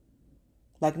vehicle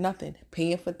like nothing.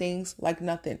 Paying for things like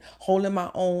nothing. Holding my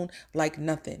own like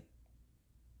nothing.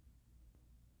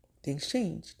 Things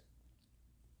changed.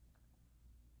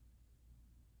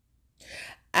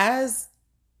 As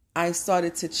I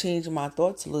started to change my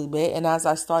thoughts a little bit, and as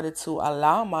I started to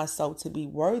allow myself to be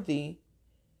worthy,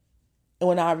 and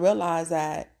when I realized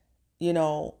that,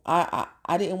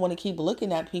 I didn't want to keep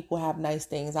looking at people have nice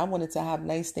things. I wanted to have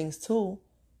nice things too.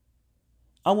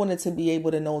 I wanted to be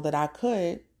able to know that I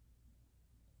could.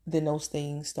 Then those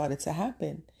things started to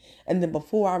happen. And then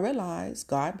before I realized,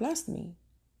 God blessed me.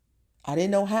 I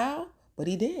didn't know how, but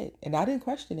he did. And I didn't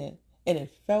question it. And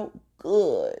it felt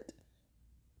good.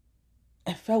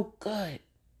 It felt good.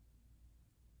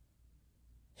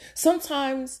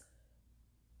 Sometimes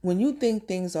when you think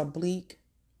things are bleak,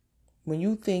 when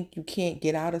you think you can't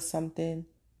get out of something,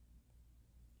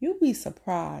 you'll be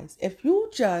surprised. If you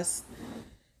just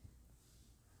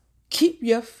keep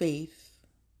your faith,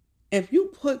 if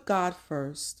you put God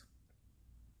first,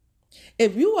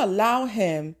 if you allow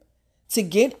him to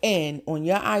get in on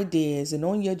your ideas and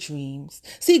on your dreams.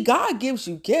 See, God gives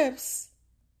you gifts,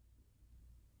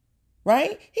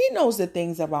 right? He knows the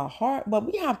things of our heart, but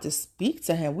we have to speak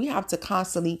to him. We have to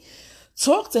constantly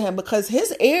talk to him because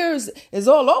his ears is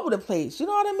all over the place. You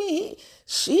know what I mean?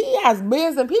 He has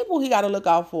millions of people he got to look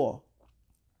out for.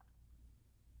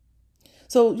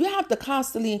 So you have to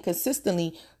constantly and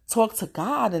consistently talk to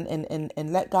God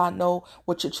and let God know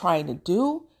what you're trying to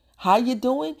do, how you're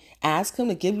doing. Ask him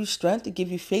to give you strength, to give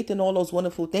you faith in all those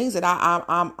wonderful things that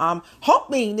I'm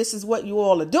hoping this is what you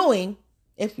all are doing.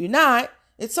 If you're not,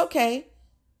 it's okay.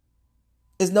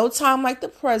 There's no time like the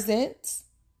present.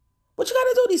 But you got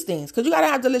to do these things because you got to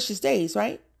have delicious days,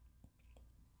 right?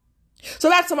 So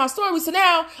back to my story. So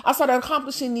now I started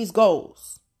accomplishing these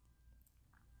goals.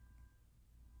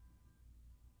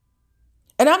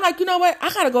 And I'm like, you know what?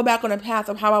 I got to go back on the path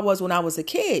of how I was when I was a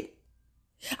kid.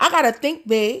 I got to think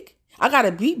big. I got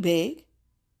to be big.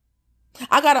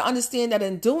 I got to understand that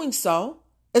in doing so,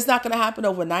 it's not going to happen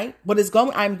overnight, but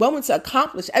I'm going to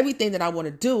accomplish everything that I want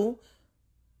to do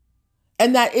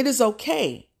and that it is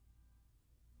okay.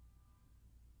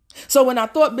 So when I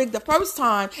thought big the first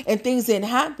time and things didn't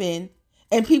happen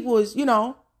and people was, they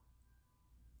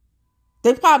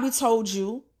probably told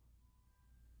you,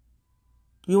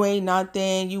 you ain't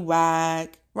nothing, you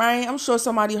whack, right? I'm sure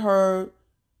somebody heard,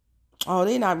 oh,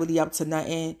 they not really up to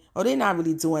nothing. Oh, they not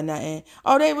really doing nothing.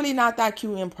 Oh, they really not that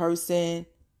cute in person.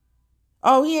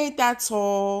 Oh, he ain't that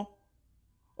tall.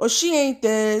 Or she ain't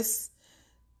this.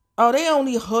 Oh, they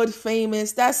only hood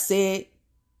famous. That's it.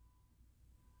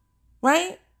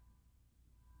 Right?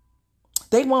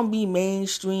 They won't be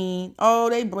mainstream. Oh,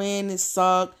 they brand is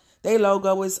suck. They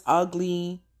logo is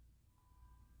ugly.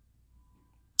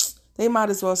 They might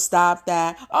as well stop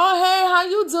that. Oh, hey, how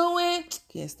you doing?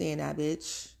 Can't stand that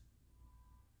bitch.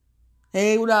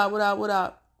 Hey, what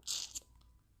up?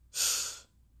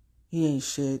 He ain't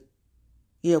shit.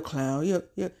 He a clown. He a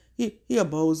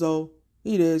bozo.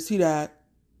 He this, he that.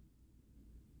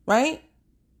 Right?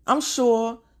 I'm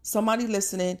sure somebody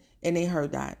listening and they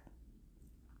heard that.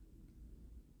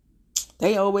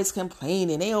 They always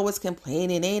complaining. They always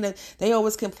complaining. They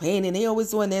always complaining. They always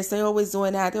doing this. They always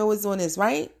doing that. They always doing this,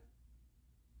 right?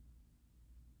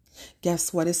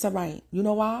 Guess what? It's all right. You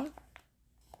know why?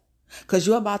 Because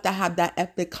you're about to have that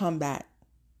epic comeback.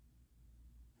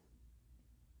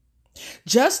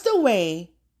 Just the way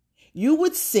you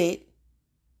would sit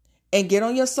and get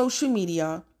on your social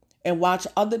media and watch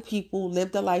other people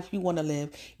live the life you want to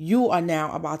live, you are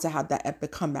now about to have that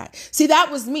epic comeback. See, that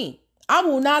was me. I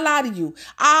will not lie to you.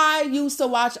 I used to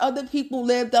watch other people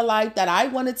live the life that I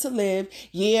wanted to live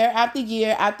year after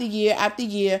year after year after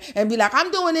year and be like, I'm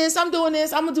doing this, I'm going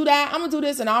to do that, I'm going to do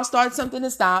this, and I'll start something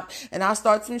and stop, and I'll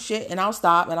start some shit and I'll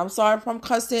stop, and I'm sorry if I'm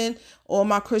cussing all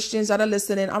my Christians that are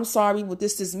listening. I'm sorry, but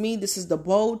this is me. This is the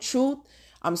bold truth.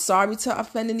 I'm sorry to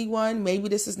offend anyone. Maybe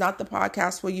this is not the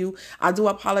podcast for you. I do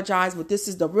apologize, but this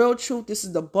is the real truth. This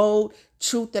is the bold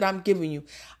truth that I'm giving you.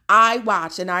 I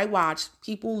watch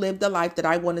people live the life that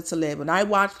I wanted to live. And I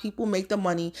watch people make the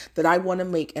money that I want to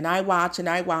make. And I watch, and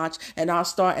I'll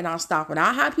start and I'll stop. And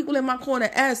I have people in my corner,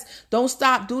 S, don't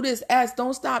stop, do this. S,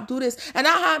 don't stop, do this. And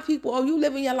I have people, oh, you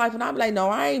living your life. And I'm like, no,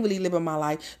 I ain't really living my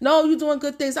life. No, you doing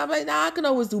good things. I'm like, nah, I can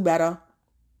always do better.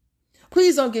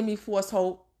 Please don't give me false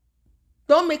hope.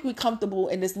 Don't make me comfortable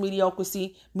in this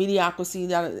mediocrity,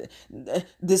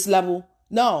 this level.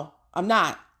 No, I'm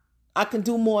not. I can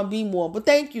do more and be more. But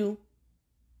thank you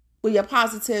for your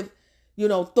positive,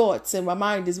 thoughts and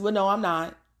reminders. But no, I'm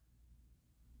not.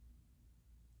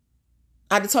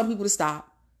 I had to tell people to stop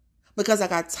because I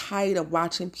got tired of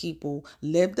watching people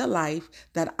live the life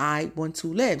that I want to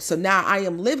live. So now I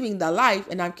am living the life,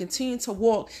 and I'm continuing to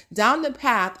walk down the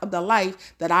path of the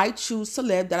life that I choose to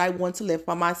live, that I want to live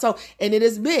for myself. And it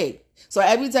is big. So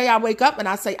every day I wake up and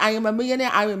I say, I am a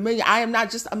millionaire. I am not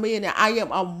just a millionaire. I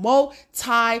am a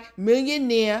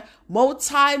multi-millionaire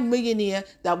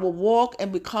that will walk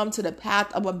and become to the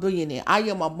path of a billionaire. I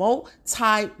am a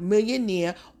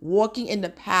multi-millionaire walking in the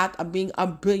path of being a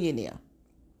billionaire.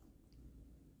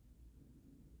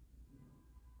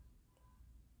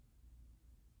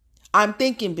 I'm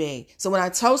thinking big. So when I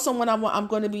tell someone I'm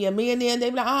going to be a millionaire, they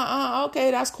be like,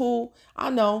 okay, that's cool. I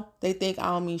know. They think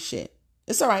I don't mean shit.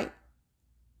 It's all right.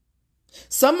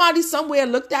 Somebody somewhere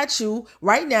looked at you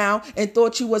right now and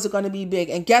thought you wasn't going to be big.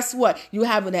 And guess what? You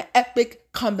having an epic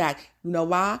comeback. You know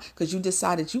why? Because you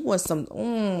decided you want some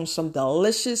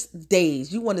delicious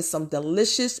days. You wanted some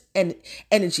delicious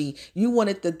energy. You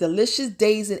wanted the delicious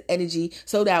days and energy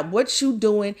so that what you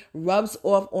doing rubs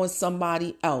off on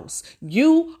somebody else.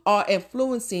 You are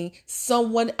influencing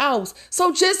someone else.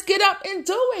 So just get up and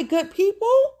do it, good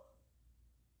people.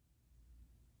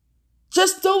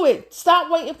 Just do it.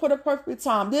 Stop waiting for the perfect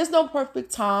time. There's no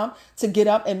perfect time to get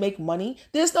up and make money.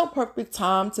 There's no perfect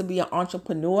time to be an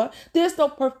entrepreneur. There's no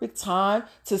perfect time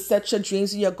to set your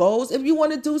dreams and your goals. If you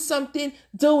want to do something,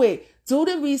 do it. Do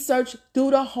the research,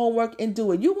 do the homework, and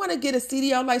do it. You want to get a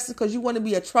CDL license because you want to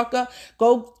be a trucker?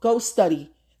 Go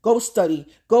study. Go study,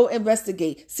 go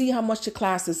investigate, see how much your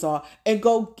classes are, and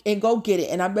go get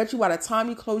it. And I bet you by the time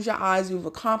you close your eyes, you've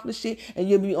accomplished it and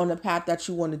you'll be on the path that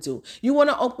you want to do. You want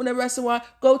to open a restaurant?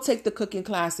 Go take the cooking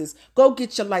classes. Go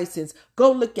get your license.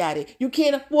 Go look at it. You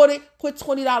can't afford it? Put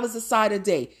 $20 aside a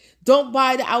day. Don't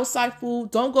buy the outside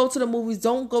food. Don't go to the movies.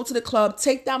 Don't go to the club.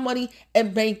 Take that money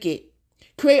and bank it.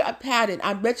 Create a pattern.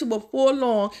 I bet you before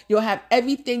long, you'll have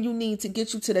everything you need to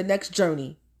get you to the next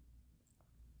journey.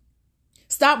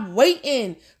 Stop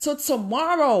waiting till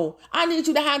tomorrow. I need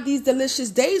you to have these delicious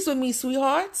days with me,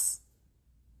 sweethearts.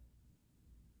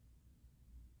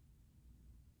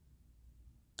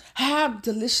 Have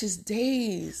delicious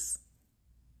days.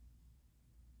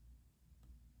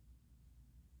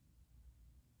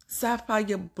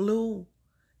 Sapphire Blue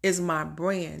is my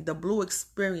brand. The Blue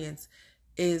Experience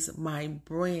is my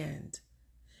brand.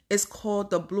 It's called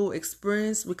the Blue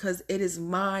Experience because it is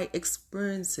my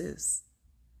experiences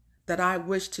that I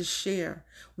wish to share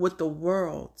with the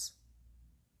world.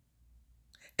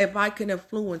 If I can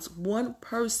influence one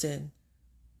person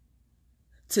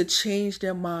to change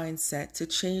their mindset, to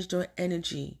change their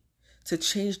energy, to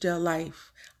change their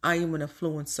life, I am an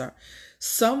influencer.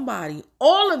 Somebody,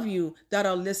 all of you that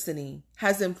are listening,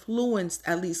 has influenced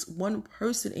at least one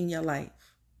person in your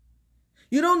life.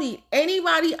 You don't need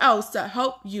anybody else to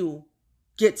help you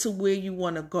get to where you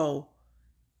want to go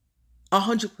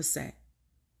 100%.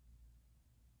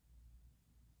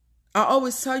 I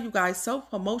always tell you guys,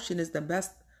 self-promotion is the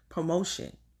best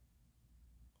promotion.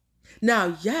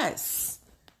 Now, yes,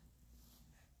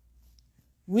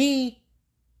 we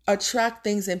attract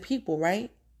things in people, right?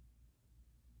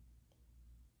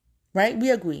 Right? We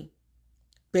agree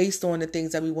based on the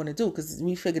things that we want to do because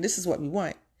we figure this is what we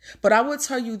want. But I will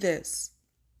tell you this.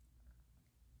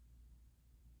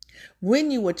 When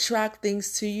you attract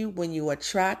things to you, when you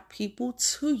attract people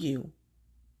to you,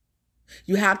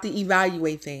 you have to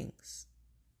evaluate things.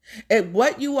 If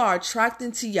what you are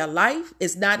attracting to your life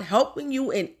is not helping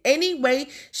you in any way,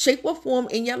 shape, or form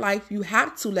in your life, you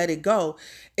have to let it go.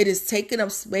 It is taking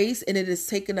up space and it is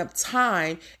taking up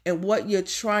time in what you're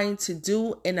trying to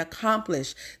do and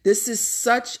accomplish. This is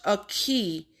such a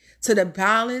key to the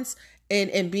balance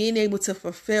and being able to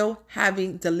fulfill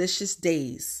having delicious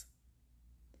days.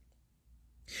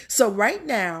 So right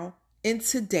now and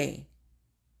today,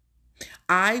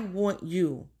 I want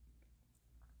you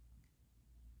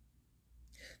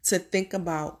to think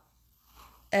about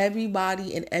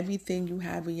everybody and everything you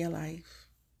have in your life.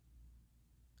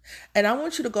 And I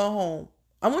want you to go home.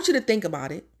 I want you to think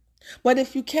about it. But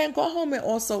if you can't, go home and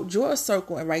also draw a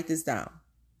circle and write this down.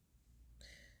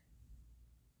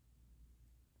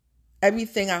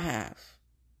 Everything I have,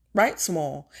 right?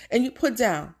 Small. And you put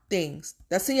down things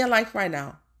that's in your life right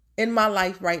now, in my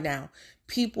life right now.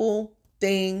 People,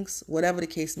 things, whatever the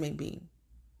case may be.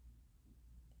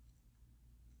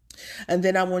 And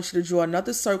then I want you to draw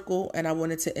another circle, and I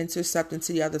want it to intercept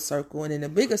into the other circle. And in the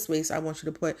bigger space, I want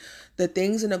you to put the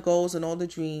things and the goals and all the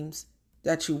dreams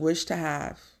that you wish to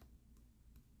have.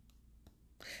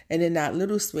 And in that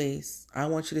little space, I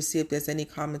want you to see if there's any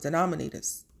common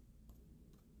denominators.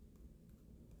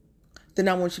 Then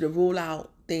I want you to rule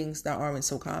out things that aren't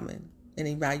so common and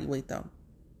evaluate them.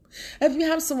 If you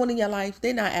have someone in your life,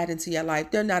 they're not adding to your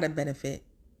life. They're not a benefit.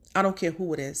 I don't care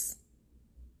who it is.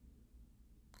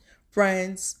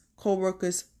 Friends,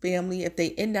 co-workers, family, if they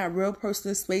in that real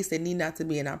personal space, they need not to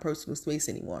be in that personal space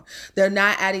anymore. They're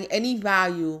not adding any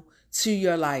value to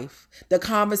your life. The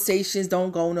conversations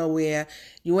don't go nowhere.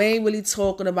 You ain't really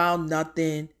talking about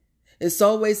nothing. It's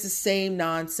always the same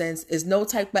nonsense. There's no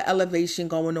type of elevation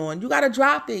going on. You got to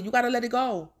drop it. You got to let it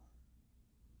go.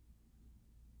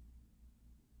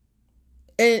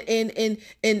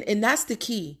 And that's the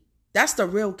key. That's the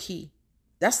real key.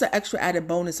 That's the extra added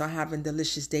bonus on having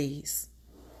delicious days.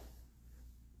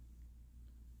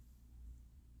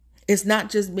 It's not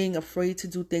just being afraid to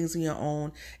do things on your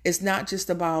own. It's not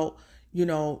just about,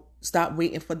 stop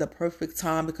waiting for the perfect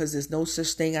time, because there's no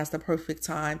such thing as the perfect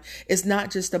time. It's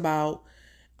not just about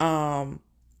recalibrating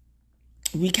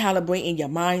your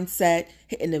mindset,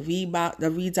 hitting the read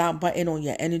down button on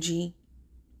your energy.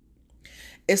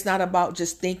 It's not about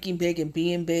just thinking big and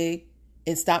being big,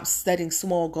 and stop setting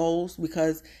small goals,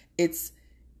 because it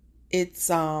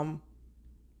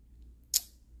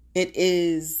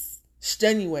is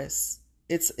strenuous.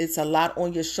 It's a lot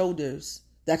on your shoulders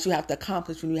that you have to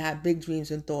accomplish when you have big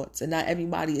dreams and thoughts. And not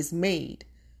everybody is made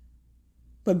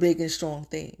for big and strong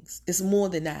things. It's more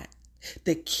than that.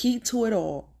 The key to it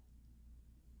all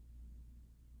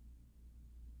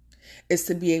is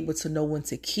to be able to know when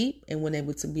to keep, and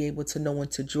to be able to know when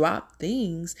to drop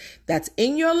things that's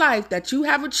in your life that you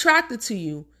have attracted to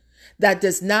you that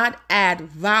does not add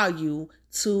value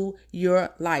to your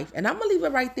life. And I'm going to leave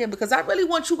it right there, because I really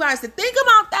want you guys to think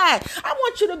about that. I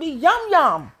want you to be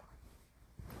yum.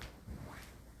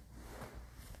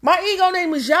 My ego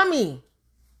name is Yummy.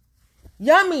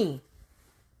 Yummy.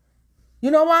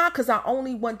 You know why? Because I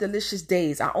only want delicious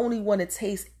days. I only want to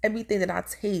taste everything that I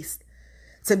taste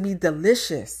to be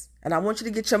delicious. And I want you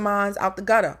to get your minds out the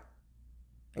gutter.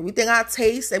 Everything I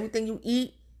taste, everything you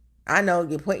eat, I know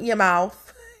you put in your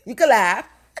mouth. You can laugh.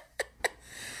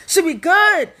 Should be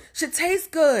good. Should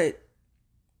taste good.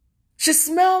 Should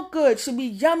smell good. Should be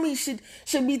yummy. Should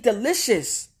be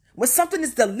delicious. When something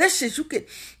is delicious, you could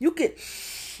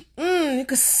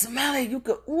smell it.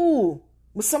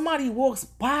 When somebody walks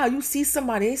by, you see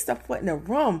somebody, they step foot in the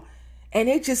room, and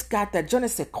they just got that je ne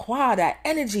sais quoi, that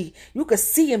energy. You could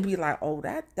see and be like, oh,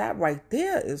 that right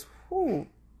there is,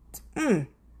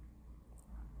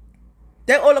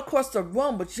 They're all across the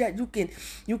room, but yet you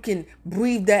can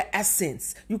breathe their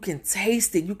essence. You can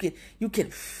taste it. You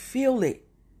can feel it.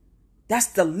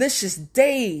 That's delicious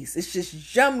days. It's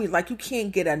just yummy, like you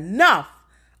can't get enough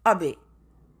of it.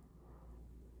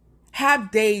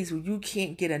 Have days where you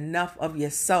can't get enough of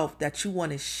yourself, that you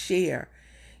want to share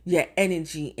your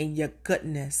energy and your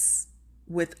goodness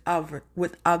with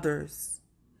others.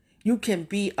 You can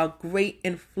be a great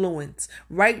influence.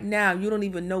 Right now, you don't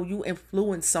even know you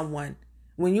influence someone.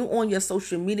 When you're on your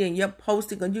social media and you're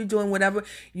posting and you're doing whatever,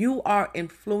 you are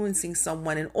influencing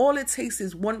someone. And all it takes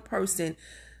is one person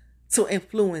to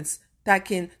influence, that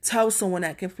can tell someone,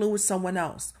 that can influence someone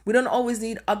else. We don't always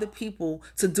need other people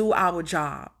to do our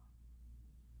job.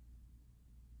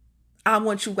 I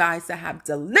want you guys to have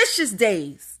delicious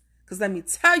days, because let me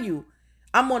tell you,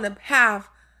 I'm on the path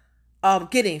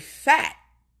of getting fat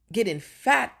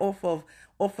off of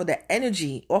the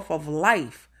energy, off of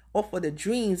life, off of the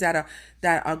dreams that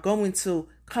are going to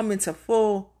come into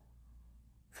full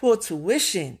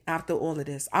tuition after all of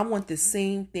this. I want the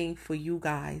same thing for you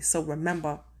guys. So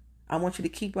remember, I want you to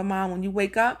keep in mind when you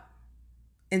wake up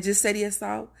and just say to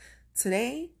yourself,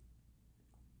 today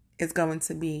is going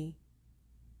to be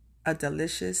a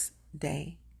delicious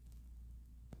day.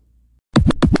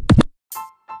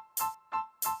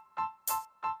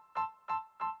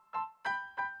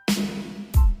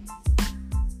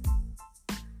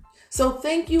 So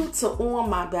thank you to all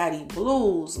my baddie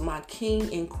blues, my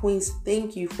king and queens.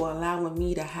 Thank you for allowing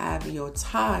me to have your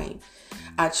time.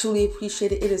 I truly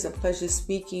appreciate it. It is a pleasure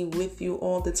speaking with you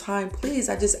all the time. Please,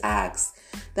 I just ask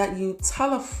that you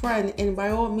tell a friend, and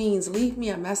by all means, leave me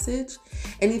a message.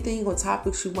 Anything or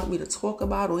topics you want me to talk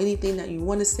about, or anything that you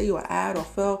want to say or add or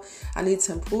feel I need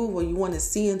to improve, or you want to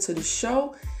see into the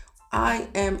show, I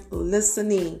am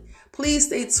listening. Please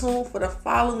stay tuned for the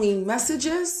following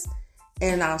messages,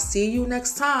 and I'll see you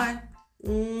next time.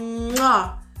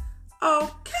 Mwah.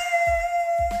 Okay.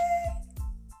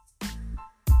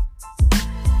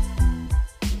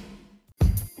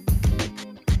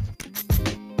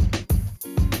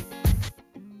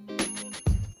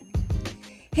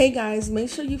 Hey guys, make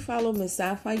sure you follow Miss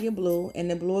Sapphire Blue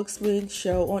and the Blue Experience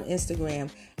Show on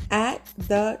Instagram at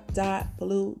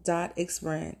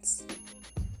the.blue.experience.